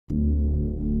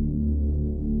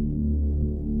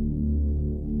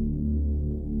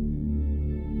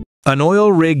An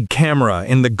oil rig camera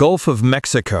in the Gulf of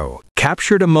Mexico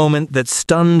captured a moment that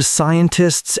stunned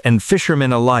scientists and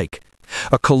fishermen alike.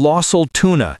 A colossal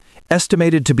tuna,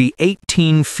 estimated to be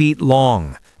 18 feet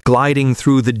long, gliding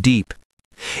through the deep.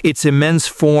 Its immense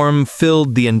form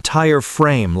filled the entire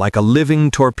frame like a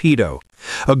living torpedo,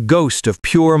 a ghost of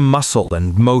pure muscle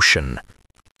and motion.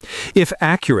 If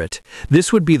accurate,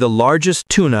 this would be the largest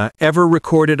tuna ever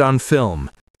recorded on film.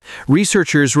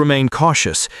 Researchers remain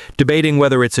cautious, debating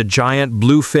whether it's a giant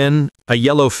bluefin, a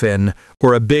yellowfin,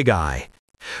 or a big eye.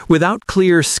 Without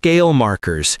clear scale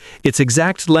markers, its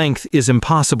exact length is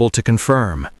impossible to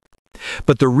confirm.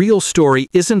 But the real story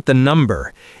isn't the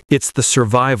number, it's the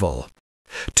survival.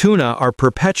 Tuna are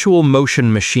perpetual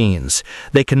motion machines.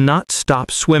 They cannot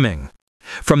stop swimming.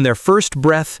 From their first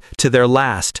breath to their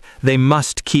last, they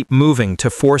must keep moving to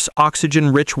force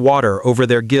oxygen-rich water over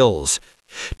their gills.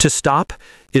 To stop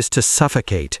is to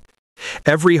suffocate.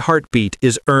 Every heartbeat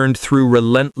is earned through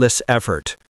relentless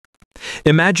effort.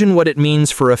 Imagine what it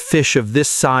means for a fish of this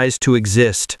size to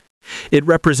exist. It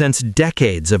represents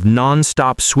decades of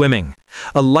nonstop swimming,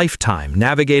 a lifetime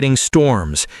navigating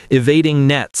storms, evading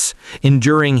nets,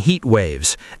 enduring heat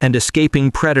waves, and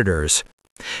escaping predators.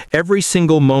 Every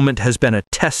single moment has been a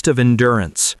test of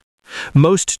endurance.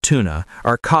 Most tuna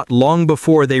are caught long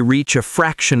before they reach a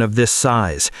fraction of this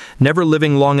size, never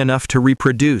living long enough to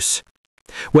reproduce.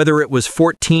 Whether it was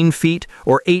 14 feet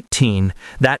or 18,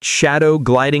 that shadow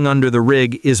gliding under the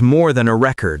rig is more than a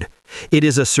record. It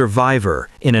is a survivor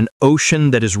in an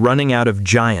ocean that is running out of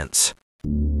giants.